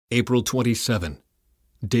April 27.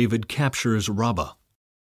 David captures Rabbah.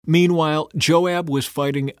 Meanwhile, Joab was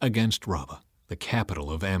fighting against Rabbah, the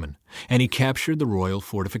capital of Ammon, and he captured the royal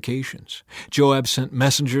fortifications. Joab sent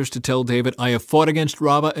messengers to tell David, "I have fought against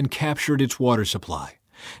Rabbah and captured its water supply.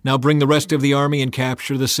 Now bring the rest of the army and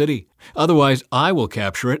capture the city. Otherwise, I will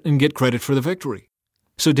capture it and get credit for the victory."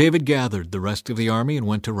 So David gathered the rest of the army and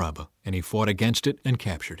went to Rabbah, and he fought against it and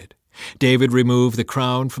captured it. David removed the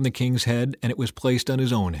crown from the king's head, and it was placed on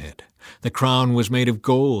his own head. The crown was made of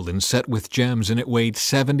gold and set with gems, and it weighed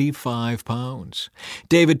 75 pounds.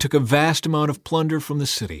 David took a vast amount of plunder from the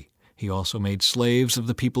city. He also made slaves of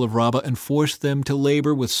the people of Rabbah and forced them to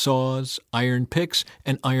labor with saws, iron picks,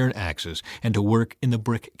 and iron axes, and to work in the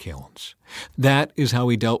brick kilns. That is how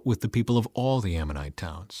he dealt with the people of all the Ammonite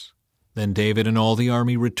towns. Then David and all the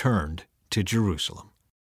army returned to Jerusalem.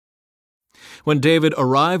 When David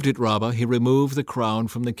arrived at Rabbah, he removed the crown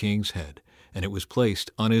from the king's head, and it was placed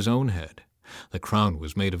on his own head. The crown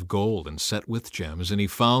was made of gold and set with gems, and he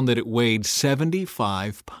found that it weighed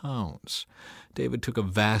 75 pounds. David took a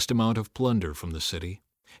vast amount of plunder from the city.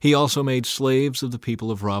 He also made slaves of the people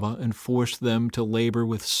of Rabbah and forced them to labor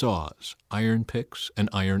with saws, iron picks, and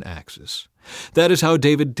iron axes. That is how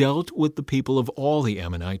David dealt with the people of all the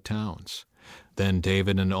Ammonite towns. Then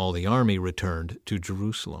David and all the army returned to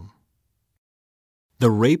Jerusalem. The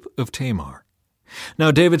rape of Tamar. Now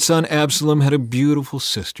David's son Absalom had a beautiful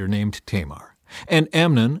sister named Tamar, and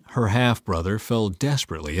Amnon, her half-brother, fell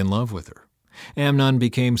desperately in love with her. Amnon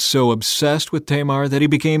became so obsessed with Tamar that he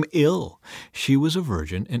became ill. She was a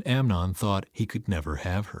virgin, and Amnon thought he could never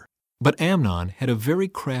have her. But Amnon had a very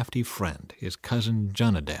crafty friend, his cousin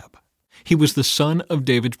Jonadab. He was the son of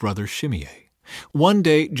David's brother Shimei. One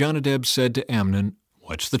day Jonadab said to Amnon,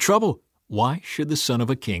 "What's the trouble? Why should the son of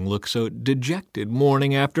a king look so dejected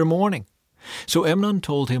morning after morning?" So Amnon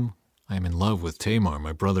told him, "I am in love with Tamar,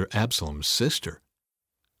 my brother Absalom's sister."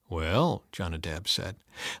 "Well," Jonadab said,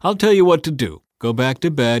 "I'll tell you what to do. Go back to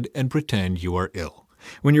bed and pretend you are ill.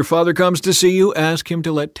 When your father comes to see you, ask him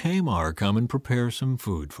to let Tamar come and prepare some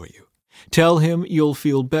food for you. Tell him you'll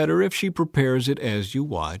feel better if she prepares it as you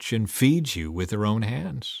watch and feeds you with her own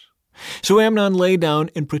hands." So Amnon lay down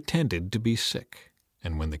and pretended to be sick.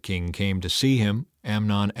 And when the king came to see him,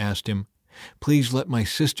 Amnon asked him, "Please let my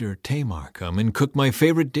sister Tamar come and cook my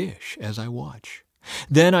favorite dish as I watch.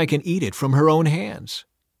 Then I can eat it from her own hands."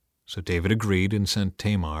 So David agreed and sent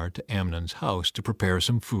Tamar to Amnon's house to prepare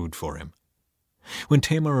some food for him. When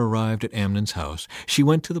Tamar arrived at Amnon's house, she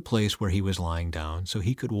went to the place where he was lying down so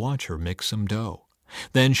he could watch her mix some dough.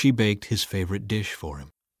 Then she baked his favorite dish for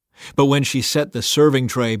him. But when she set the serving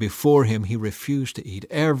tray before him, he refused to eat.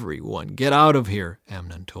 "Everyone, get out of here,"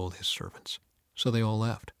 Amnon told his servants. So they all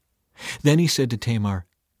left. Then he said to Tamar,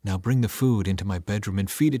 "Now bring the food into my bedroom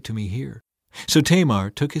and feed it to me here." So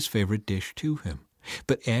Tamar took his favorite dish to him.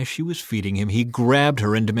 But as she was feeding him, he grabbed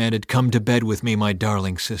her and demanded, "Come to bed with me, my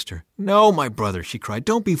darling sister." "No, my brother," she cried.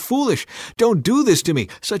 "Don't be foolish. Don't do this to me.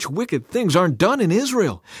 Such wicked things aren't done in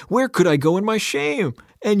Israel. Where could I go in my shame?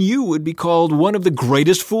 And you would be called one of the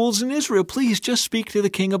greatest fools in Israel. Please just speak to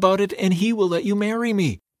the king about it, and he will let you marry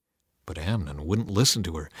me." But Amnon wouldn't listen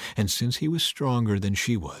to her, and since he was stronger than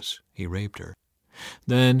she was, he raped her.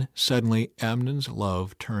 Then suddenly Amnon's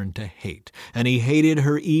love turned to hate, and he hated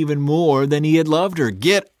her even more than he had loved her.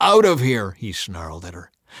 "Get out of here," he snarled at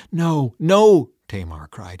her. "No, no," Tamar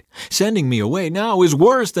cried. "Sending me away now is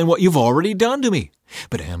worse than what you've already done to me."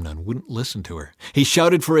 But Amnon wouldn't listen to her. He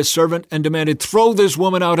shouted for his servant and demanded, "Throw this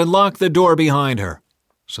woman out and lock the door behind her."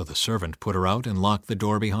 So the servant put her out and locked the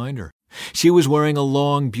door behind her. She was wearing a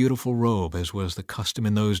long, beautiful robe, as was the custom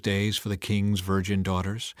in those days for the king's virgin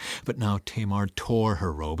daughters. But now Tamar tore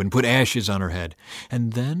her robe and put ashes on her head.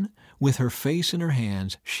 And then, with her face in her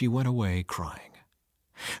hands, she went away crying.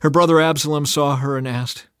 Her brother Absalom saw her and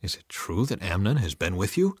asked, "Is it true that Amnon has been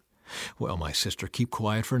with you?" "Well, my sister, keep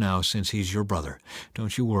quiet for now, since he's your brother.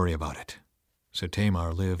 Don't you worry about it." So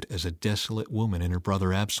Tamar lived as a desolate woman in her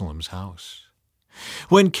brother Absalom's house.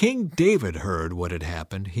 When King David heard what had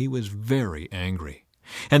happened, he was very angry.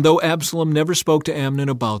 And though Absalom never spoke to Amnon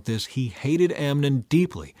about this, he hated Amnon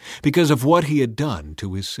deeply because of what he had done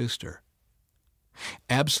to his sister.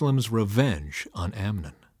 Absalom's revenge on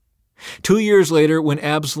Amnon. 2 years later, when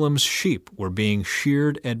Absalom's sheep were being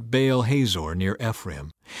sheared at Baal-Hazor near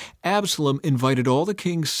Ephraim, Absalom invited all the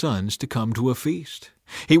king's sons to come to a feast.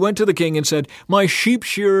 He went to the king and said, "My sheep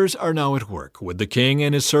shearers are now at work. Would the king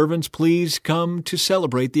and his servants please come to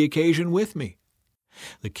celebrate the occasion with me?"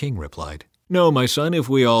 The king replied, "No, my son, if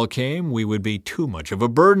we all came, we would be too much of a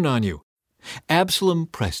burden on you." Absalom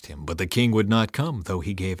pressed him, but the king would not come, though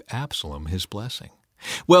he gave Absalom his blessing.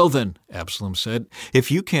 "Well then," Absalom said, "if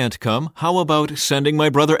you can't come, how about sending my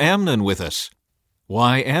brother Amnon with us?"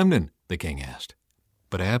 "Why Amnon?" the king asked.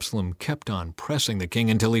 But Absalom kept on pressing the king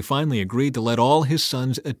until he finally agreed to let all his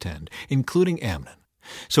sons attend, including Amnon.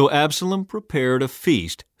 So Absalom prepared a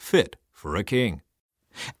feast fit for a king.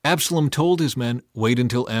 Absalom told his men, "Wait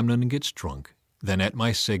until Amnon gets drunk. Then at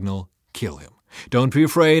my signal, kill him. Don't be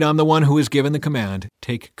afraid, I'm the one who has given the command.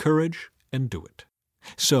 Take courage and do it."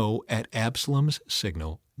 So at Absalom's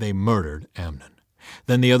signal, they murdered Amnon.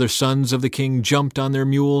 Then the other sons of the king jumped on their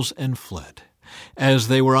mules and fled. As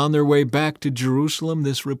they were on their way back to Jerusalem,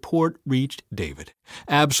 this report reached David.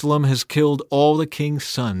 "Absalom has killed all the king's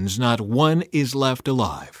sons. Not one is left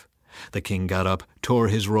alive." The king got up, tore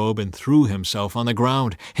his robe, and threw himself on the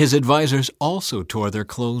ground. His advisers also tore their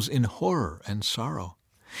clothes in horror and sorrow.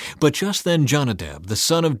 But just then Jonadab, the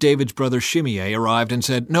son of David's brother Shimei, arrived and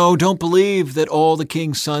said, "No, don't believe that all the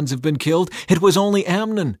king's sons have been killed. It was only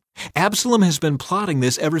Amnon. Absalom has been plotting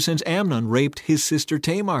this ever since Amnon raped his sister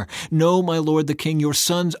Tamar. No, my lord the king, your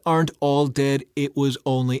sons aren't all dead. It was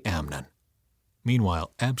only Amnon."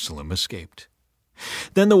 Meanwhile, Absalom escaped.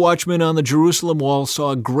 Then the watchman on the Jerusalem wall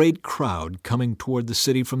saw a great crowd coming toward the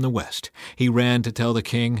city from the west. He ran to tell the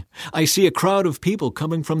king, "I see a crowd of people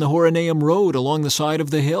coming from the Horonaim road along the side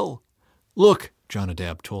of the hill." "Look,"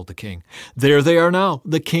 Jonadab told the king, "there they are now.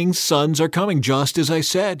 The king's sons are coming, just as I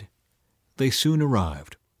said." They soon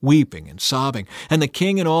arrived, weeping and sobbing, and the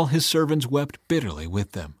king and all his servants wept bitterly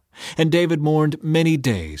with them. And David mourned many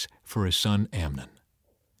days for his son Amnon.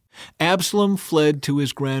 Absalom fled to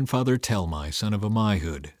his grandfather Talmai, son of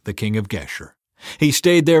Ammihud, the king of Geshur. He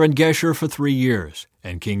stayed there in Geshur for 3 years,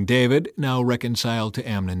 and King David, now reconciled to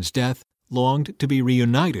Amnon's death, longed to be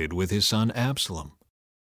reunited with his son Absalom.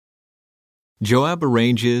 Joab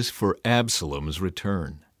arranges for Absalom's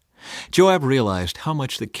return. Joab realized how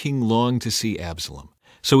much the king longed to see Absalom,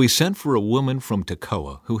 so he sent for a woman from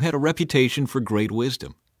Tekoa who had a reputation for great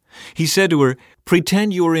wisdom. He said to her,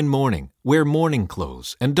 "Pretend you are in mourning, wear mourning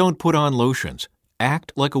clothes, and don't put on lotions.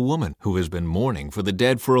 Act like a woman who has been mourning for the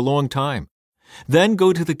dead for a long time. Then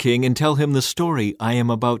go to the king and tell him the story I am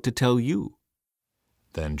about to tell you."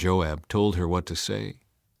 Then Joab told her what to say.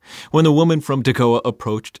 When the woman from Tekoa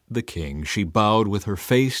approached the king, she bowed with her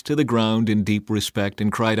face to the ground in deep respect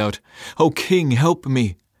and cried out, "O king, help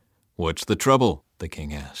me!" "What's the trouble?" the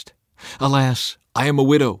king asked. "Alas, I am a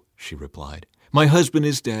widow," she replied. "My husband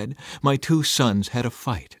is dead. My 2 sons had a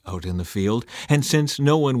fight out in the field, and since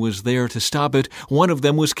no one was there to stop it, one of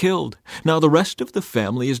them was killed. Now the rest of the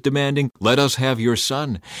family is demanding, 'Let us have your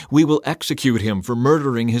son. We will execute him for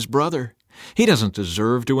murdering his brother. He doesn't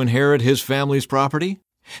deserve to inherit his family's property.'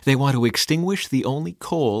 They want to extinguish the only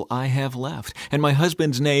coal I have left, and my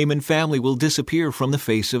husband's name and family will disappear from the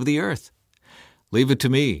face of the earth." "Leave it to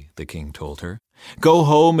me," the king told her. "Go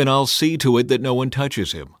home, and I'll see to it that no one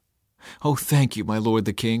touches him." "Oh, thank you, my lord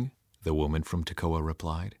the king," the woman from Tekoa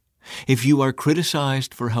replied. "If you are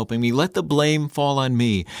criticized for helping me, let the blame fall on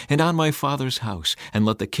me and on my father's house, and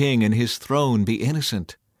let the king and his throne be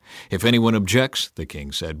innocent." "If anyone objects," the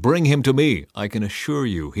king said, "bring him to me. I can assure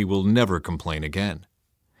you he will never complain again."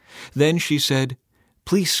 Then she said,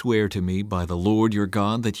 "Please swear to me by the Lord your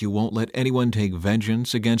God that you won't let anyone take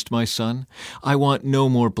vengeance against my son. I want no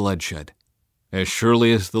more bloodshed." "As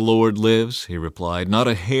surely as the Lord lives," he replied, "not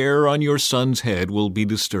a hair on your son's head will be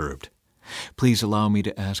disturbed." "Please allow me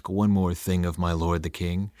to ask one more thing of my lord the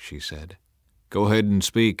king," she said. "Go ahead and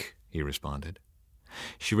speak," he responded.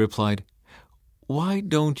 She replied, "Why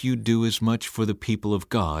don't you do as much for the people of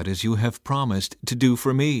God as you have promised to do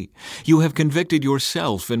for me? You have convicted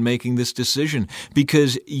yourself in making this decision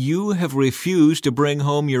because you have refused to bring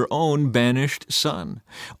home your own banished son.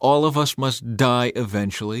 All of us must die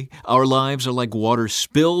eventually. Our lives are like water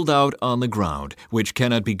spilled out on the ground, which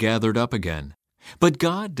cannot be gathered up again. But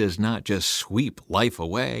God does not just sweep life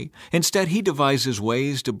away. Instead, He devises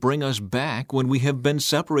ways to bring us back when we have been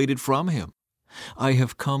separated from Him. I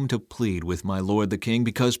have come to plead with my lord the king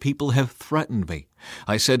because people have threatened me.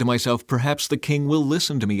 I said to myself, perhaps the king will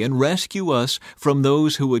listen to me and rescue us from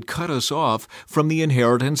those who would cut us off from the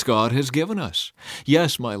inheritance God has given us.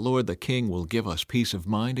 Yes, my lord the king will give us peace of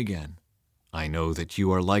mind again. I know that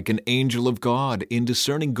you are like an angel of God in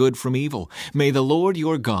discerning good from evil. May the Lord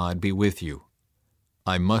your God be with you."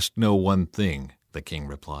 "I must know one thing," the king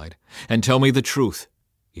replied, "and tell me the truth."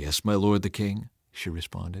 "Yes, my lord the king," she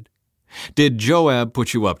responded. "Did Joab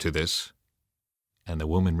put you up to this?" And the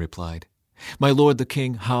woman replied, "My lord the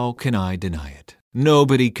king, how can I deny it?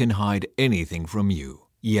 Nobody can hide anything from you.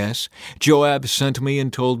 Yes, Joab sent me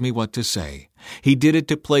and told me what to say. He did it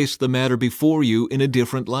to place the matter before you in a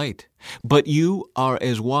different light. But you are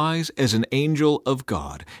as wise as an angel of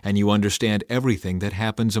God, and you understand everything that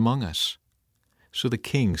happens among us." So the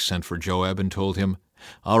king sent for Joab and told him,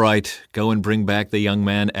 "All right, go and bring back the young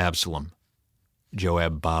man Absalom."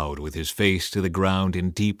 Joab bowed with his face to the ground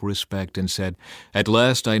in deep respect and said, "At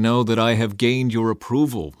last I know that I have gained your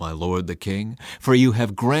approval, my lord the king, for you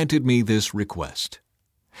have granted me this request."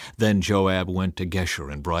 Then Joab went to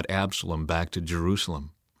Geshur and brought Absalom back to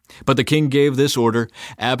Jerusalem. But the king gave this order,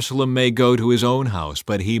 "Absalom may go to his own house,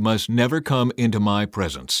 but he must never come into my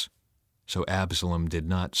presence." So Absalom did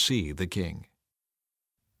not see the king.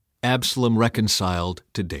 Absalom reconciled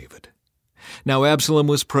to David. Now Absalom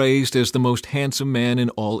was praised as the most handsome man in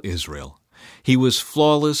all Israel. He was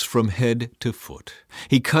flawless from head to foot.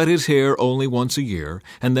 He cut his hair only once a year,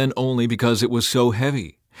 and then only because it was so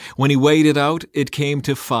heavy. When he weighed it out, it came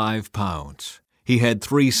to 5 pounds. He had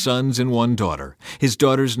 3 sons and 1 daughter. His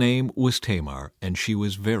daughter's name was Tamar, and she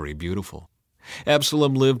was very beautiful.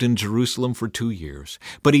 Absalom lived in Jerusalem for 2 years,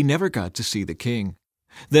 but he never got to see the king.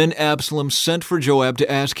 Then Absalom sent for Joab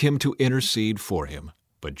to ask him to intercede for him,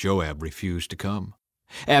 but Joab refused to come.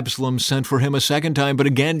 Absalom sent for him a second time, but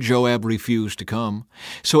again Joab refused to come.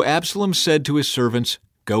 So Absalom said to his servants,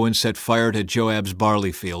 "Go and set fire to Joab's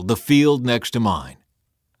barley field, the field next to mine."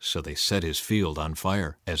 So they set his field on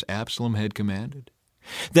fire, as Absalom had commanded.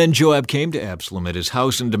 Then Joab came to Absalom at his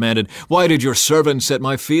house and demanded, "Why did your servant set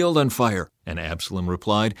my field on fire?" And Absalom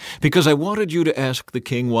replied, "Because I wanted you to ask the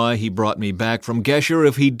king why he brought me back from Geshur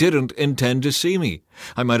if he didn't intend to see me.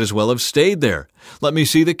 I might as well have stayed there. Let me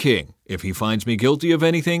see the king. If he finds me guilty of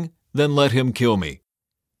anything, then let him kill me."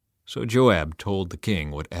 So Joab told the king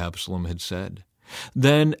what Absalom had said.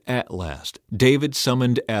 Then, at last, David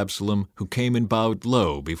summoned Absalom, who came and bowed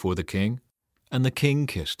low before the king, and the king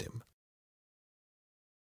kissed him.